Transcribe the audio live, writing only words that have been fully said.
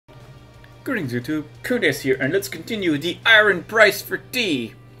Greetings YouTube, Khundes here, and let's continue the Iron Price for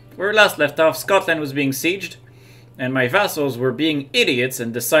Tea. Where we last left off, Scotland was being sieged, and my vassals were being idiots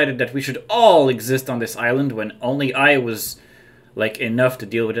and decided that we should all exist on this island when only I was, like, enough to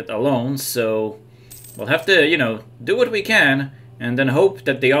deal with it alone, so we'll have to, you know, do what we can, and then hope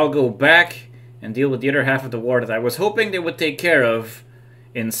that they all go back and deal with the other half of the war that I was hoping they would take care of,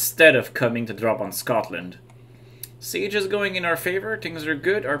 instead of coming to drop on Scotland. Siege is going in our favor, things are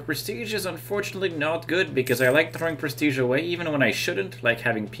good. Our prestige is unfortunately not good because I like throwing prestige away even when I shouldn't, like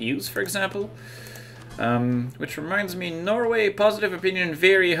having PUs for example. Which reminds me, Norway, positive opinion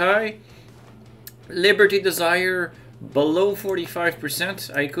very high. Liberty desire below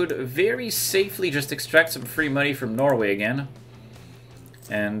 45%. I could very safely just extract some free money from Norway again.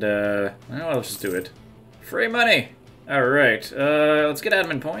 And, I'll just do it. Free money! Alright, let's get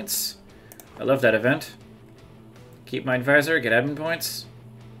admin points. I love that event. Keep my advisor, get admin points.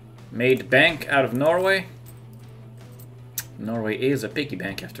 Made bank out of Norway. Norway is a piggy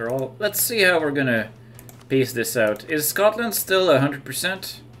bank after all. Let's see how we're gonna piece this out. Is Scotland still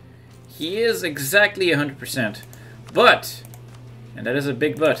 100%? He is exactly 100%. But, and that is a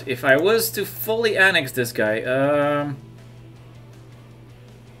big but, if I was to fully annex this guy,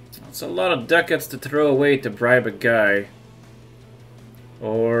 that's a lot of ducats to throw away to bribe a guy.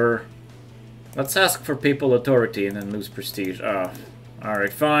 Or let's ask for papal authority and then lose prestige. Ah,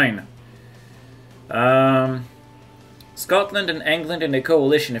 alright, fine. Scotland and England in a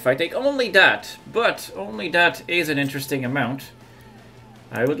coalition. If I take only that, but only that is an interesting amount.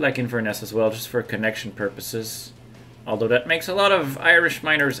 I would like Inverness as well, just for connection purposes. Although that makes a lot of Irish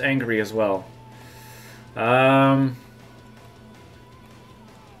miners angry as well.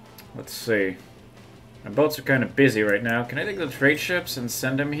 Let's see. My boats are kind of busy right now. Can I take the trade ships and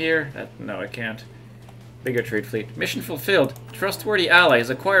send them here? No, I can't. Bigger trade fleet. Mission fulfilled. Trustworthy allies.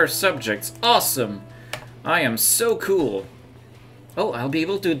 Acquire subjects. Awesome! I am so cool. Oh, I'll be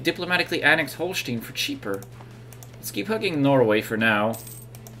able to diplomatically annex Holstein for cheaper. Let's keep hugging Norway for now.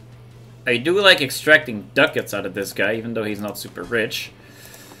 I do like extracting ducats out of this guy, even though he's not super rich.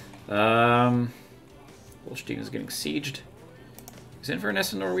 Holstein is getting sieged. Is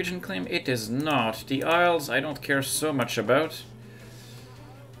Inverness a Norwegian claim? It is not. The Isles, I don't care so much about.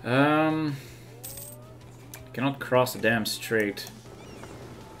 Cannot cross the damn strait.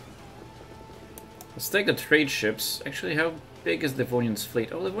 Let's take the trade ships. Actually, how big is Livonian's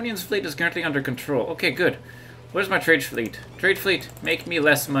fleet? Oh, Livonian's fleet is currently under control. Okay, good. Where's my trade fleet? Trade fleet, make me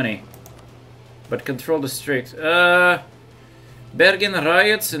less money. But control the strait. Bergen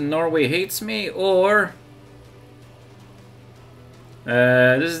riots and Norway hates me, or...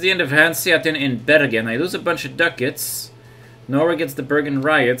 this is the end of Hanseatin in Bergen. I lose a bunch of ducats. Norway gets the Bergen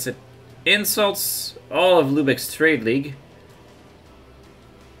riots. It insults all of Lubeck's trade league.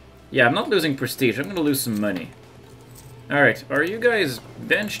 Yeah, I'm not losing prestige. I'm gonna lose some money. Alright, are you guys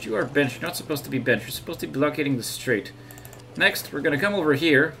benched? You are benched. You're not supposed to be benched. You're supposed to be blockading the strait. Next, we're gonna come over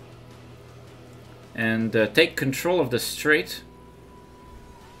here and take control of the strait,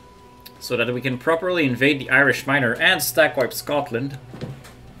 so that we can properly invade the Irish miner and stack wipe Scotland.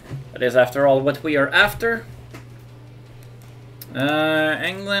 That is, after all, what we are after.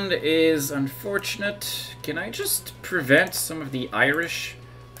 England is unfortunate. Can I just prevent some of the Irish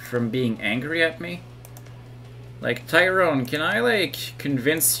from being angry at me? Like, Tyrone, can I, like,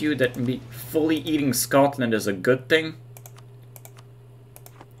 convince you that me fully eating Scotland is a good thing?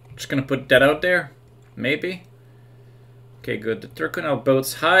 Just gonna put that out there. Maybe. Okay, good. The Tyrconnell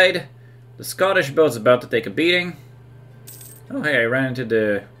boats hide. The Scottish boat's about to take a beating. Oh hey, I ran into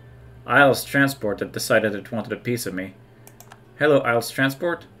the Isles transport that decided it wanted a piece of me. Hello, Isles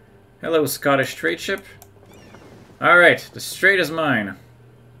transport. Hello, Scottish trade ship. Alright, the strait is mine.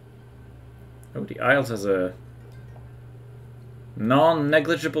 Oh, the Isles has a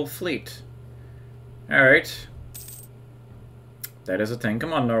non-negligible fleet. Alright. That is a thing.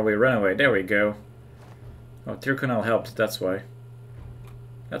 Come on, Norway, run away. There we go. Oh, Tyrconnell helped, that's why.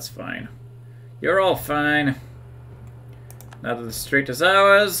 That's fine. You're all fine. Now that the strait is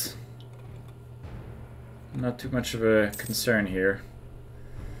ours, not too much of a concern here.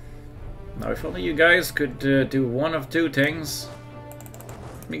 Now, if only you guys could do one of two things.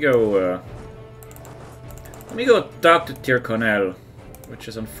 Let me go talk to Tyrconnell, which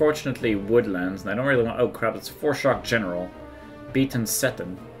is unfortunately woodlands, and I don't really want. Oh crap! It's 4-shock general, Beaton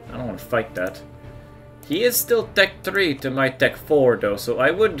Seton. I don't want to fight that. He is still Tech 3 to my Tech 4 though, so I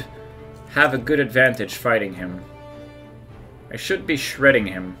would have a good advantage fighting him. I should be shredding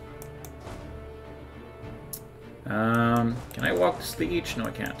him. Can I walk this siege? No,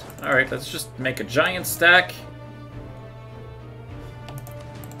 I can't. Alright, let's just make a giant stack.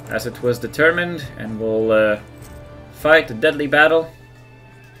 as it was determined, and we'll fight a deadly battle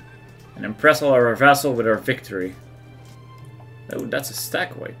and impress all our vassal with our victory. Oh, that's a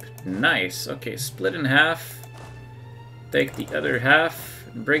stack wipe. Nice. Okay, split in half. Take the other half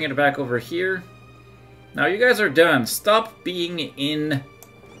and bring it back over here. Now you guys are done. Stop being in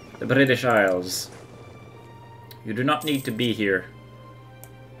the British Isles. You do not need to be here.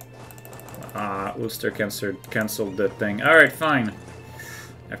 Ulster cancelled the thing. Alright, fine.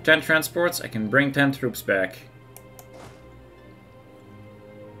 I have 10 transports. I can bring 10 troops back.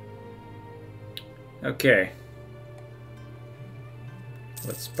 Okay.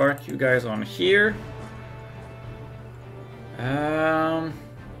 Let's park you guys on here. Let's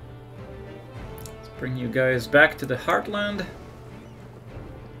bring you guys back to the Heartland.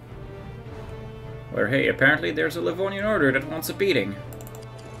 Where, hey, apparently there's a Livonian order that wants a beating.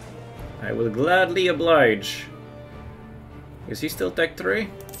 I will gladly oblige. Is he still Tech 3?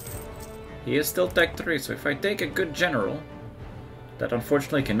 He is still Tech 3, so if I take a good general, that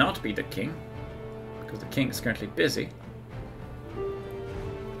unfortunately cannot be the king, because the king is currently busy.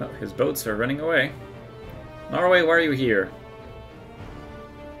 Well, his boats are running away. Norway, why are you here?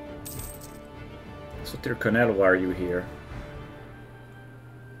 So Tyrconnell, why are you here?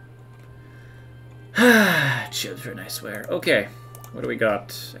 Children, I swear. Okay, what do we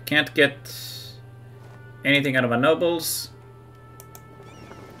got? I can't get anything out of my nobles.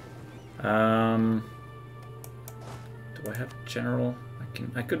 Do I have general?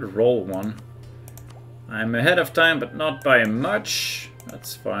 I could roll one. I'm ahead of time, but not by much.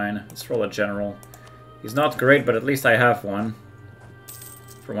 That's fine. Let's roll a general. He's not great, but at least I have one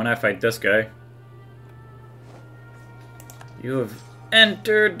for when I fight this guy. You have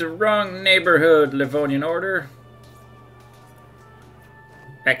entered the wrong neighborhood, Livonian Order.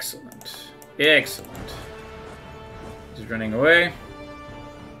 Excellent. Excellent. He's running away.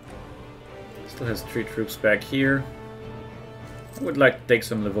 Still has 3 troops back here. I would like to take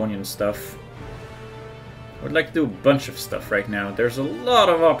some Livonian stuff. I would like to do a bunch of stuff right now. There's a lot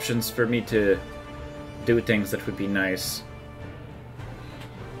of options for me to do things that would be nice.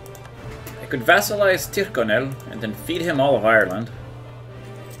 I could vassalize Tyrconnell and then feed him all of Ireland.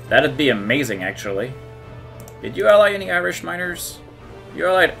 That'd be amazing, actually. Did you ally any Irish miners? You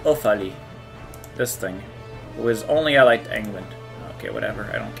allied Offaly. This thing. Who is only allied to England. Okay, whatever.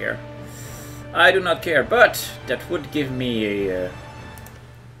 I don't care. I do not care, but that would give me a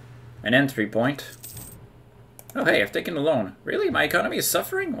an entry point. Oh, hey, I've taken a loan. Really? My economy is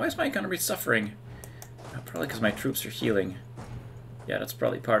suffering? Why is my economy suffering? Probably because my troops are healing. Yeah, that's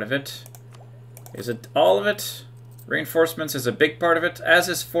probably part of it. Is it all of it? Reinforcements is a big part of it, as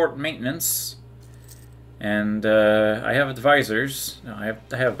is fort maintenance. And I have advisors. No, I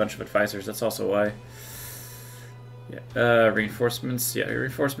have a bunch of advisors, that's also why. Yeah, reinforcements. Yeah,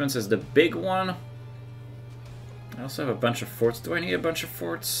 reinforcements is the big one. I also have a bunch of forts. Do I need a bunch of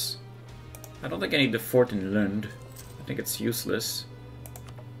forts? I don't think I need the fort in Lund. I think it's useless.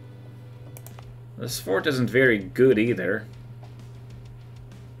 This fort isn't very good either.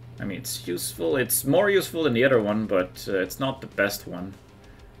 I mean, it's useful. It's more useful than the other one, but it's not the best one.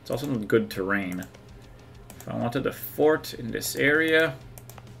 It's also not good terrain. If I wanted a fort in this area,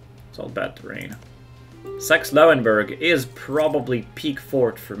 it's all bad terrain. Saxe-Lauenburg is probably peak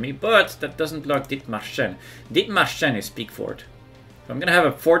fort for me, but that doesn't block Dithmarschen. Dithmarschen is peak fort. If I'm gonna have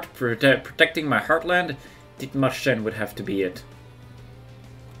a fort protecting my heartland, Dithmarschen would have to be it.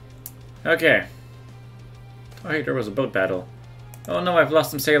 Okay. Oh, hey, there was a boat battle. Oh no, I've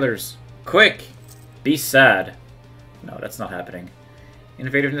lost some sailors. Quick! Be sad. No, that's not happening.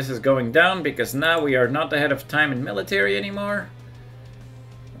 Innovativeness is going down because now we are not ahead of time in military anymore.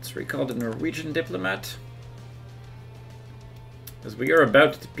 Let's recall the Norwegian diplomat. Because we are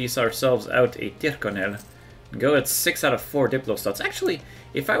about to piece ourselves out a Tyrconnell and go at 6 out of 4 diplo slots. Actually,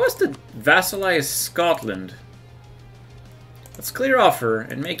 if I was to vassalize Scotland, let's clear offer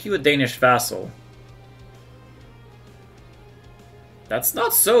and make you a Danish vassal. That's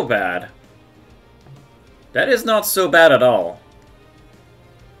not so bad. That is not so bad at all.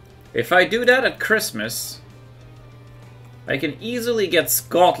 If I do that at Christmas, I can easily get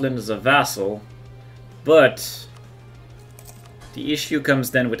Scotland as a vassal, but the issue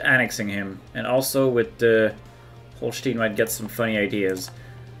comes then with annexing him, and also with Holstein might get some funny ideas.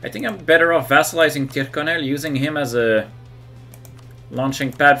 I think I'm better off vassalizing Tyrconnell, using him as a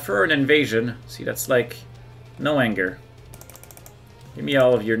launching pad for an invasion. See, that's like no anger. Give me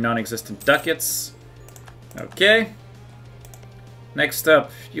all of your non-existent ducats. Okay. Next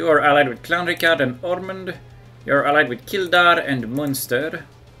up, you are allied with Clanricarde and Ormond. You are allied with Kildare and Munster.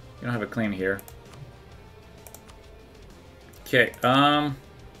 You don't have a claim here. Okay,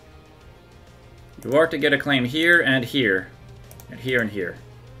 You are to get a claim here and here. And here and here.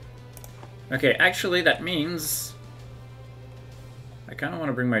 Okay, actually that means... I kind of want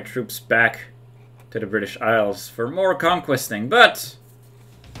to bring my troops back to the British Isles for more conquesting, but...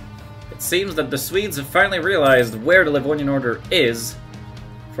 It seems that the Swedes have finally realized where the Livonian Order is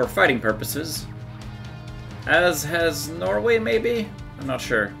for fighting purposes. As has Norway, maybe? I'm not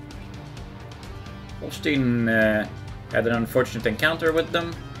sure. Holstein had an unfortunate encounter with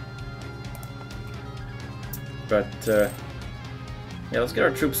them. But, yeah, let's get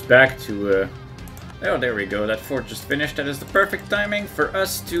our troops back to... Oh, there we go. That fort just finished. That is the perfect timing for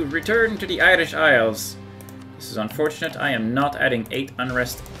us to return to the Irish Isles. This is unfortunate. I am not adding 8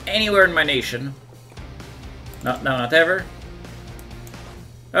 unrest anywhere in my nation. Not now, not ever.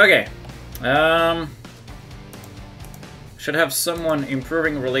 Okay. Should have someone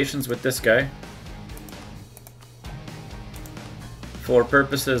improving relations with this guy. For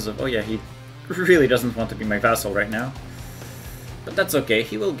purposes of... Oh yeah, he really doesn't want to be my vassal right now. But that's okay.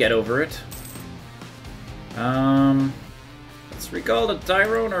 He will get over it. Let's recall the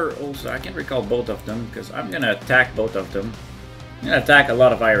Tyrone, or also I can recall both of them, because I'm gonna attack both of them. I'm gonna attack a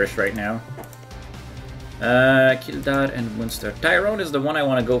lot of Irish right now. Kildare and Munster. Tyrone is the one I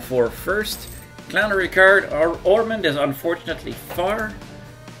want to go for first. Clan Ricard, Ormond is unfortunately far.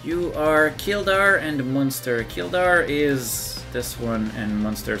 You are Kildare and Munster. Kildare is this one, and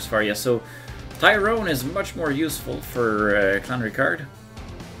Munster is far. Yeah, so Tyrone is much more useful for Clan Ricard.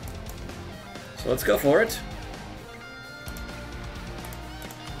 So let's go for it.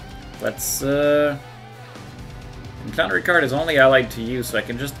 Let's, and Clan Ricard is only allied to you, so I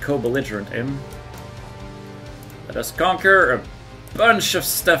can just co-belligerent him. Let us conquer a bunch of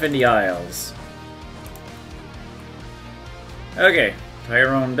stuff in the Isles. Okay,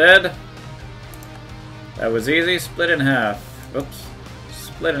 Tyrone dead. That was easy. Split in half. Oops.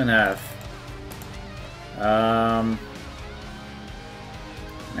 Split in half.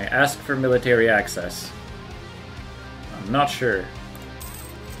 I ask for military access. I'm not sure.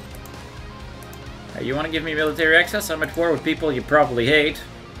 You want to give me military access? I'm at war with people you probably hate.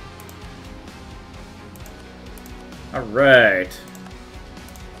 Alright.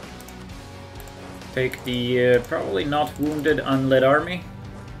 Take the probably not wounded unled army.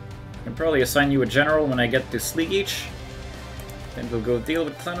 I can probably assign you a general when I get to Sleegich. Then we'll go deal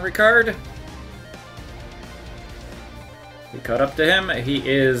with Clan Ricard. We caught up to him. He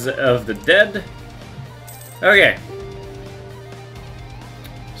is of the dead. Okay.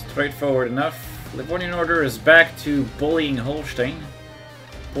 Straightforward enough. Livonian Order is back to bullying Holstein.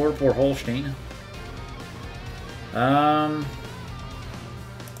 Poor Holstein. I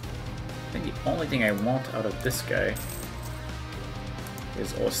think the only thing I want out of this guy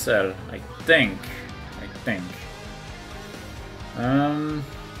is Auxerre. I think.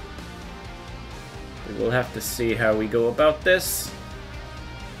 We will have to see how we go about this.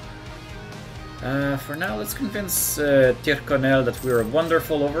 For now, let's convince Tyrconnell that we're a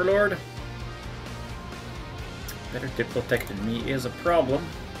wonderful overlord. Better Diplotech than me is a problem.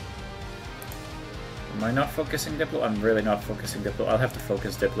 Am I not focusing Diplo? I'm really not focusing Diplo. I'll have to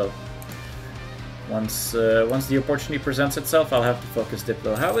focus Diplo. Once the opportunity presents itself, I'll have to focus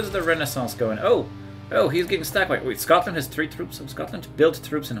Diplo. How is the Renaissance going? Oh, he's getting stacked. Wait, Scotland has 3 troops. So Scotland built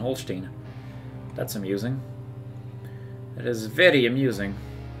troops in Holstein. That's amusing. That is very amusing.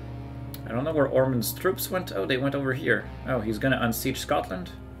 I don't know where Ormond's troops went. Oh, they went over here. Oh, he's gonna unsiege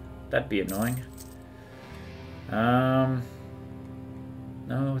Scotland? That'd be annoying. No,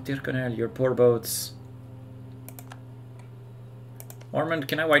 Tyrconnell, your poor boats. Ormond,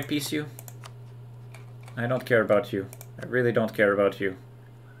 can I white piece you? I don't care about you. I really don't care about you.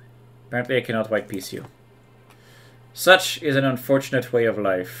 Apparently I cannot white piece you. Such is an unfortunate way of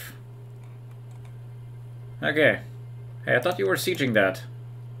life. Okay. Hey, I thought you were sieging that.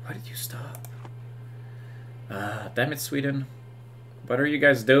 Why did you stop? Damn it, Sweden. What are you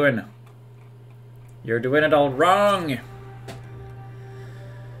guys doing? You're doing it all wrong!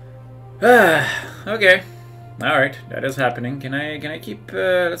 Okay. Alright, that is happening. Can I keep,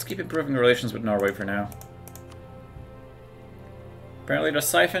 let's keep improving relations with Norway for now. Apparently the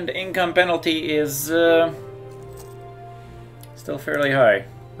siphoned income penalty is, still fairly high.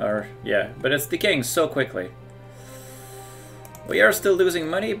 Or, yeah, but it's decaying so quickly. We are still losing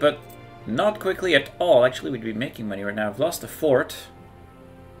money, but not quickly at all. Actually, we'd be making money right now. I've lost a fort.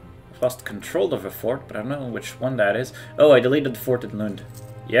 I've lost control of a fort, but I don't know which one that is. Oh, I deleted the fort at Lund.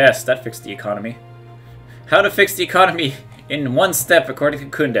 Yes, that fixed the economy. How to fix the economy in one step, according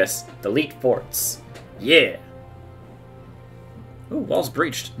to Khundes. Delete forts. Yeah. Ooh, walls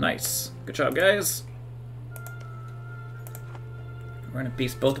breached. Nice. Good job, guys. We're gonna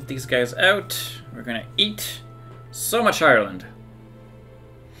piece both of these guys out. We're gonna eat so much Ireland.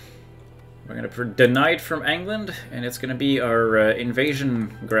 We're gonna deny it from England, and it's gonna be our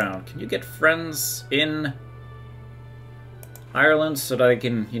invasion ground. Can you get friends in Ireland so that I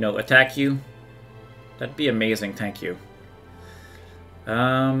can, you know, attack you? That'd be amazing, thank you.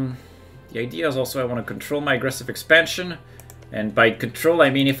 The idea is also I want to control my aggressive expansion. And by control, I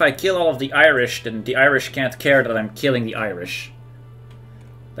mean if I kill all of the Irish, then the Irish can't care that I'm killing the Irish.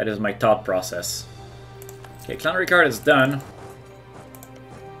 That is my thought process. Okay, Clan Ricard is done.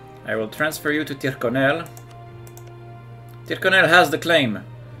 I will transfer you to Tyrconnell. Tyrconnell has the claim.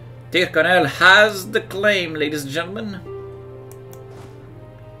 Tyrconnell has the claim, ladies and gentlemen.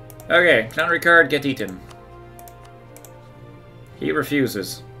 Okay, Clan Ricard, get eaten. He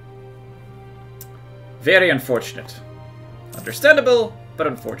refuses. Very unfortunate. Understandable, but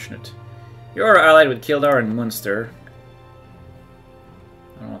unfortunate. You are allied with Kildare and Munster.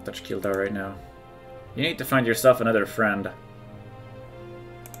 I don't want to touch Kildare right now. You need to find yourself another friend.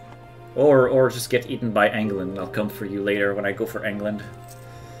 Or just get eaten by England. I'll come for you later when I go for England.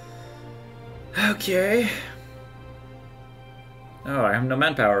 Okay. Oh, I have no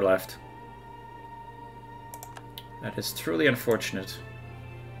manpower left. That is truly unfortunate.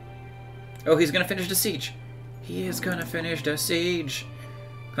 Oh, he's gonna finish the siege. He is gonna finish the siege.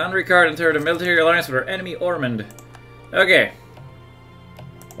 Clan Ricard entered a military alliance with our enemy Ormond. Okay.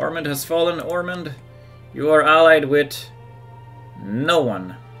 Ormond has fallen. Ormond, you are allied with no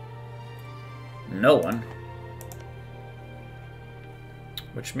one. No one.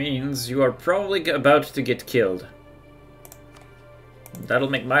 Which means you are probably about to get killed. That'll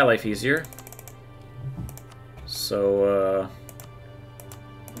make my life easier. So,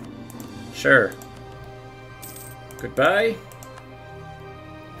 sure. Goodbye.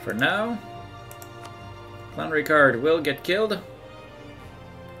 For now. Clan Ricard will get killed.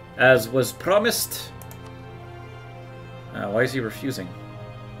 As was promised. Why is he refusing?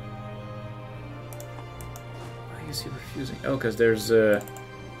 Why is he refusing? Oh, because there's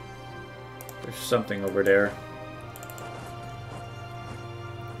something over there.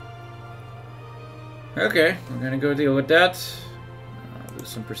 Okay, I'm gonna go deal with that. I'll lose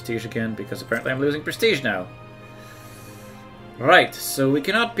some prestige again, because apparently I'm losing prestige now. Right, so we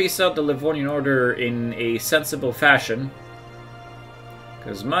cannot piece out the Livonian Order in a sensible fashion.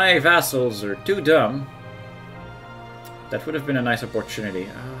 Because my vassals are too dumb. That would have been a nice opportunity.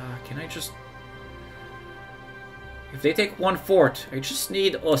 Can I just... If they take one fort, I just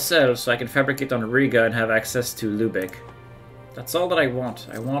need Ocel so I can fabricate on Riga and have access to Lubeck. That's all that I want.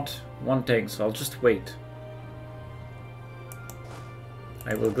 I want one thing, so I'll just wait.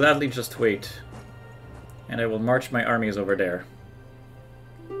 I will gladly just wait. And I will march my armies over there.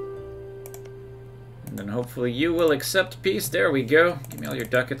 And then hopefully you will accept peace. There we go. Give me all your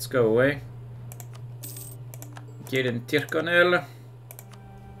ducats, go away. Get in Tyrconnell.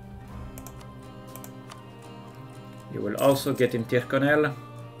 You will also get in Tyrconnell.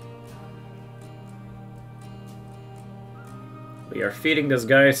 We are feeding this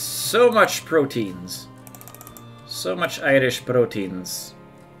guy so much proteins. So much Irish proteins.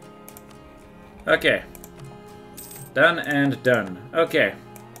 Okay. Done and done. Okay.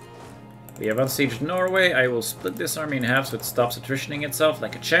 We have unsieged Norway. I will split this army in half so it stops attritioning itself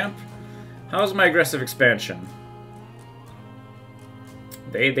like a champ. How's my aggressive expansion?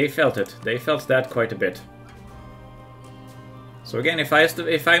 They felt it. They felt that quite a bit. So again, if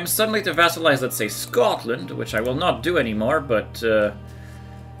I'm suddenly to vassalize, let's say, Scotland, which I will not do anymore, but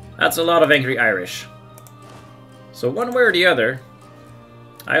that's a lot of angry Irish. So one way or the other,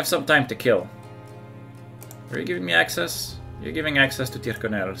 I have some time to kill. Are you giving me access? You're giving access to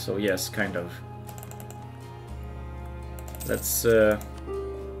Tyrconnell, so yes, kind of. Let's...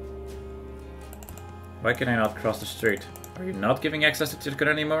 Why can I not cross the strait? Are you not giving access to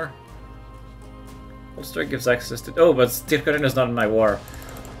Tyrconnell anymore? Ulster gives access to... Oh, but Tyrconnell is not in my war.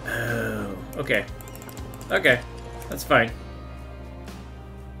 Oh, okay. Okay, that's fine.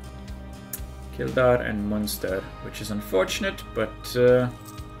 Kildare and Munster, which is unfortunate, but... it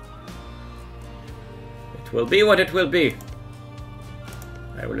will be what it will be.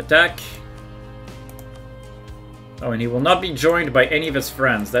 I will attack. Oh, and he will not be joined by any of his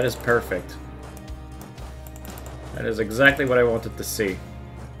friends. That is perfect. That is exactly what I wanted to see.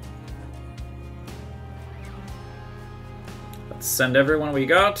 Let's send everyone we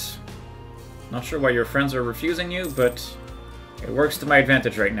got. Not sure why your friends are refusing you, but it works to my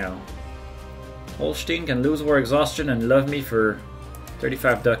advantage right now. Holstein can lose war exhaustion and love me for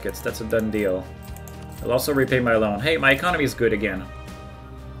 35 ducats. That's a done deal. I'll also repay my loan. Hey, my economy is good again.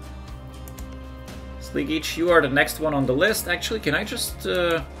 Sligich, you are the next one on the list. Actually, can I just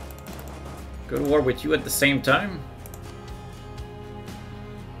go to war with you at the same time?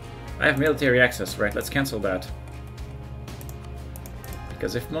 I have military access, right? Let's cancel that.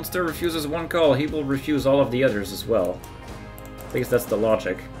 Because if Munster refuses one call, he will refuse all of the others as well. At least that's the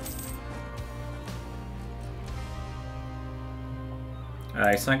logic.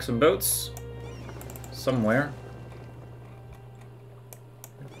 I sank some boats. Somewhere.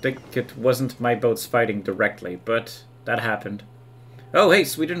 I think it wasn't my boats fighting directly, but that happened. Oh, hey,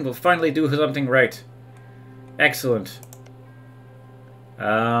 Sweden will finally do something right. Excellent.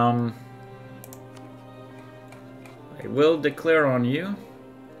 I will declare on you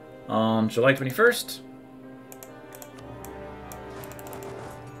on July 21st.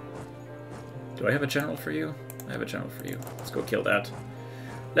 Do I have a general for you? I have a general for you. Let's go kill that.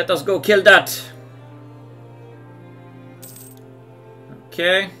 Let us go kill that!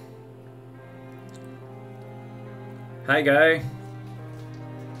 Okay. Hi, guy.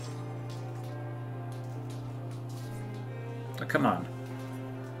 Oh, come on.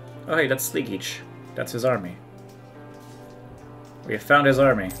 Oh, hey, that's Sligich. That's his army. We have found his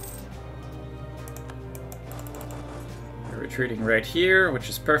army. They're retreating right here, which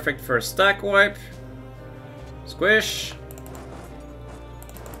is perfect for a stack wipe. Squish.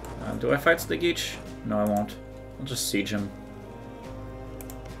 Do I fight Sligich? No, I won't. I'll just siege him.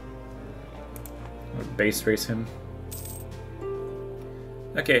 Or base race him.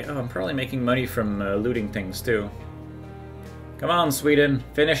 Okay, oh, I'm probably making money from looting things too. Come on, Sweden,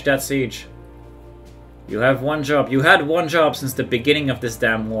 finish that siege. You have one job. You had one job since the beginning of this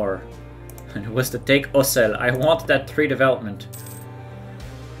damn war. And it was to take Ossel. I want that 3 development.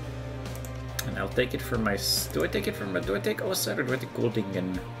 And I'll take it from my... Do I take it from... Do I take Ossel or do I take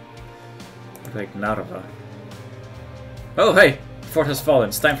Goldingen? Like Narva. Oh, hey! Fort has fallen.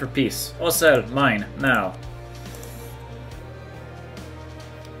 It's time for peace. Ossel, mine, now.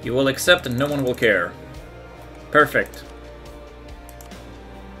 You will accept and no one will care. Perfect.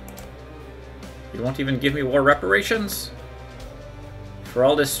 You won't even give me war reparations? For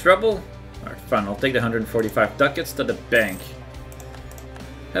all this trouble? Alright, fine. I'll take the 145 ducats to the bank.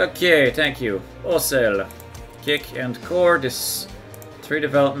 Okay, thank you. Ossel. Kick and core. This 3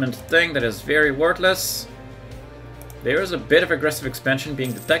 development thing that is very worthless. There is a bit of aggressive expansion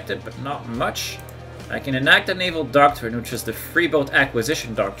being detected, but not much. I can enact a naval doctrine, which is the freeboat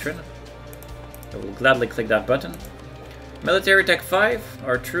acquisition doctrine. I will gladly click that button. Military Tech 5.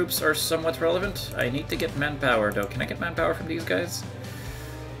 Our troops are somewhat relevant. I need to get manpower, though. Can I get manpower from these guys?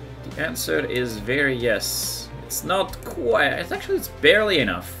 The answer is very yes. It's not quite... It's barely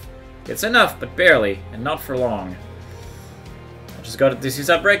enough. It's enough, but barely, and not for long. I just got a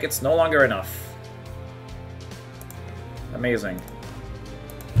disease outbreak. It's no longer enough. Amazing.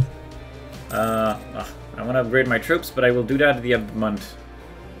 I want to upgrade my troops, but I will do that at the end of the month.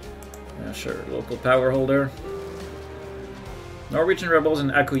 Yeah, sure. Local power holder. Norwegian rebels in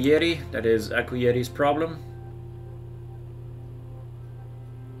Akuyeri. That is Akuyeri's problem.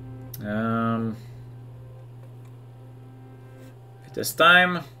 At this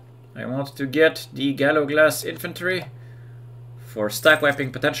time, I want to get the Gallo Glass infantry for stack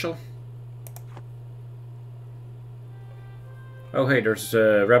wiping potential. Oh hey, there's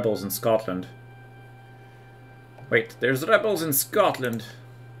rebels in Scotland. Wait, there's rebels in Scotland.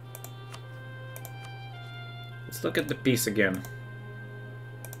 Let's look at the peace again.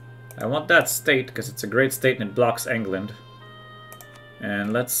 I want that state, because it's a great state and it blocks England.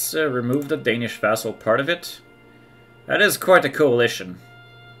 And let's remove the Danish vassal part of it. That is quite a coalition.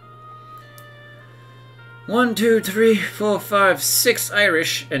 1, 2, 3, 4, 5, 6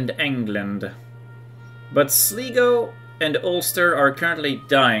 Irish and England. But Sligo and Ulster are currently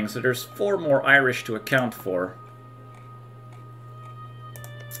dying, so there's 4 more Irish to account for.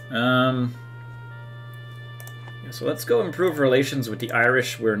 Yeah, so let's go improve relations with the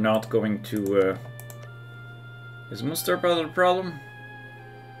Irish. We're not going to... Is Munster part of the problem?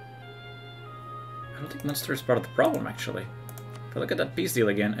 I don't think Munster is part of the problem, actually. If I look at that peace deal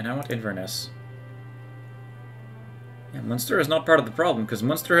again, and I want Inverness. Yeah, Munster is not part of the problem, because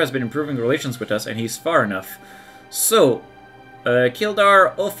Munster has been improving relations with us, and he's far enough. So,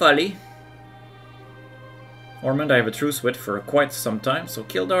 Kildare, Offaly. Ormond I have a truce with for quite some time, so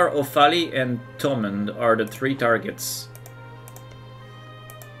Kildare, Offaly, and Thomond are the 3 targets.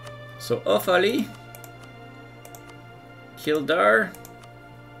 So Offaly, Kildare,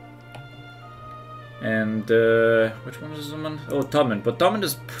 and which one is the one? Oh, Thomond, but Thomond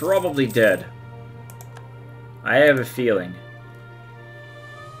is probably dead. I have a feeling.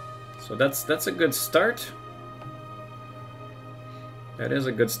 So that's a good start. That is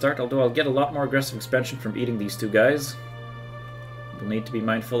a good start, although I'll get a lot more aggressive expansion from eating these two guys. We'll need to be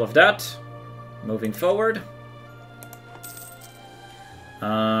mindful of that. Moving forward.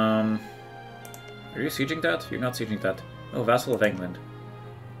 Are you sieging that? You're not sieging that. Oh, vassal of England.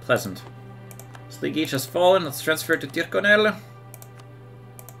 Pleasant. Sligich has fallen. Let's transfer to Tyrconnell.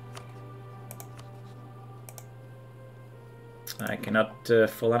 I cannot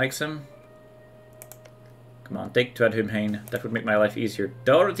full annex him. Come on, take Twadhumhain. That would make my life easier.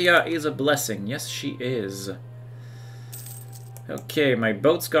 Dorothea is a blessing. Yes, she is. Okay, my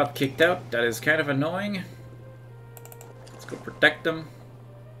boats got kicked out. That is kind of annoying. Let's go protect them.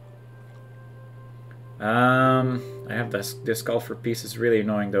 I have this call for peace is really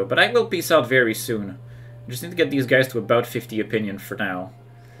annoying though, but I will peace out very soon. I just need to get these guys to about 50 opinion for now.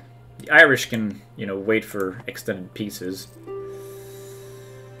 The Irish can, you know, wait for extended pieces.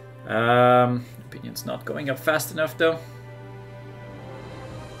 Opinion's not going up fast enough though.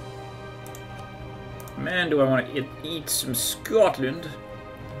 Man, do I want to eat some Scotland.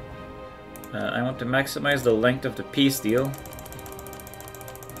 I want to maximize the length of the peace deal.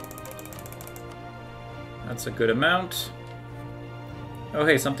 That's a good amount. Oh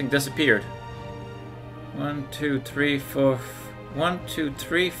hey, something disappeared. 1, 2, 3, 4... 1, 2,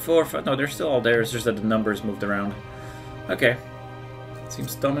 3, 4, 5... No, they're still all there, it's just that the numbers moved around. Okay.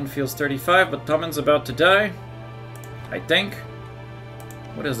 Seems Tommen feels 35, but Tommen's about to die. I think.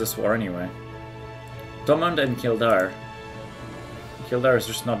 What is this war anyway? Thomond and Kildare. Kildare is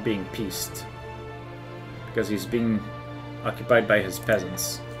just not being peaced. Because he's being occupied by his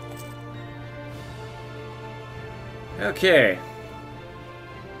peasants. Okay.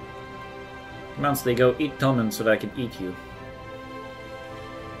 Come on, Sligo, eat Tommen so that I can eat you.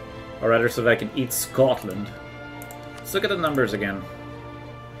 Or rather, so that I can eat Scotland. Let's look at the numbers again.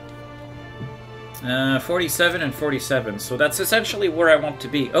 47 and 47, so that's essentially where I want to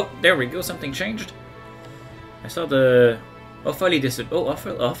be. Oh, there we go, something changed. I saw the... Offaly disappeared. Oh,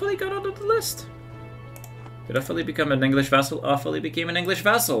 Offaly got out of the list. Did Offaly become an English vassal? Offaly became an English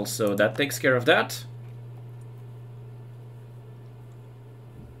vassal, so that takes care of that.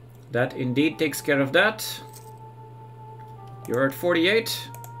 That indeed takes care of that. You're at 48.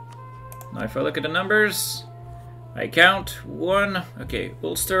 Now if I look at the numbers, I count 1. Okay,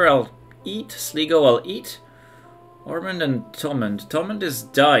 Ulster I'll eat. Sligo I'll eat. Ormond and Thomond. Thomond is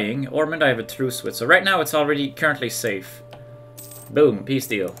dying. Ormond I have a truce with. So right now it's already currently safe. Boom, peace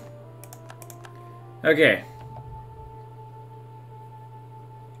deal. Okay.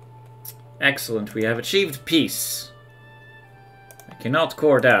 Excellent, we have achieved peace. I cannot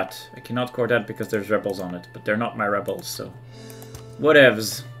core that. I cannot core that because there's rebels on it, but they're not my rebels, so...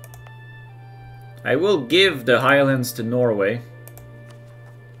 Whatevs. I will give the Highlands to Norway.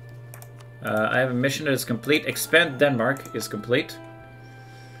 I have a mission that is complete. Expand Denmark is complete.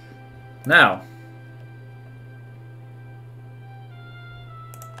 Now.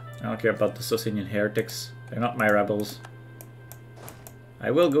 I don't care about the Socinian heretics. They're not my rebels.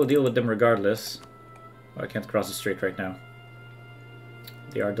 I will go deal with them regardless. Oh, I can't cross the strait right now.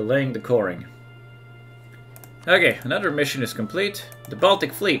 They are delaying the coring. Okay, another mission is complete. The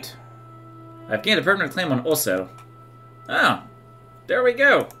Baltic Fleet. I've gained a permanent claim on Ossel. Ah, there we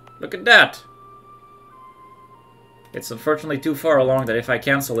go. Look at that. It's unfortunately too far along that if I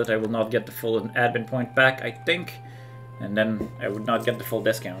cancel it, I will not get the full admin point back, I think. And then I would not get the full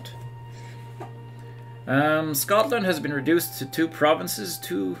discount. Scotland has been reduced to 2 provinces,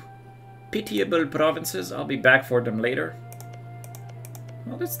 2 pitiable provinces. I'll be back for them later.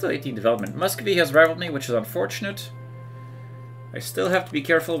 Well, that's still 18 development. Muscovy has rivaled me, which is unfortunate. I still have to be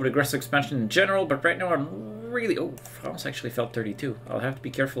careful with aggressive expansion in general, but right now I'm really... Oh, France actually felt 32. I'll have to be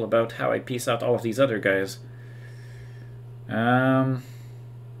careful about how I piece out all of these other guys. Like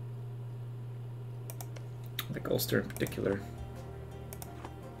Ulster in particular.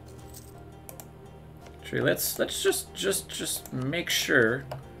 Actually, let's just make sure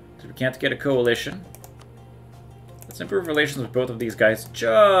that we can't get a coalition. Let's improve relations with both of these guys,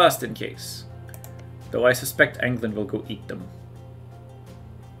 just in case. Though I suspect England will go eat them.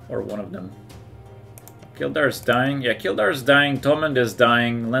 Or one of them. Kildare's dying. Yeah, Kildare's dying. Thomond is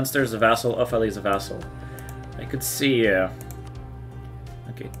dying. Leinster's a vassal. Offaly's a vassal. I could see... Okay,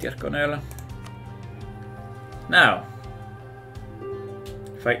 Tyrconnell. Now,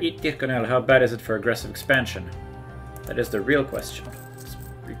 if I eat Tyrconnell, how bad is it for aggressive expansion? That is the real question. Let's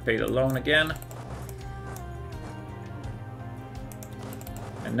repay the loan again.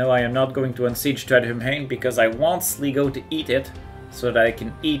 And no, I am not going to unsiege Twadhumhain because I want Sligo to eat it so that I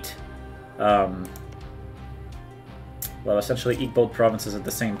can eat, well, essentially eat both provinces at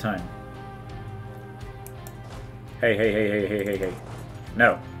the same time. Hey, hey, hey, hey, hey, hey, hey.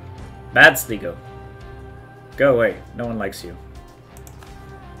 No. Bad Sligo. Go away. No one likes you.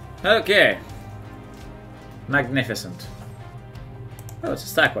 Okay. Magnificent. Oh, it's a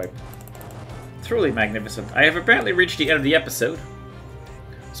stack wipe. Truly magnificent. I have apparently reached the end of the episode.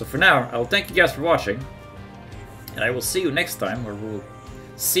 So for now, I will thank you guys for watching. And I will see you next time, where we will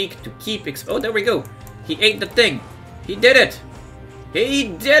seek to keep oh, there we go! He ate the thing! He did it! He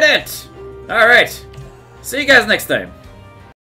did it! Alright. See you guys next time.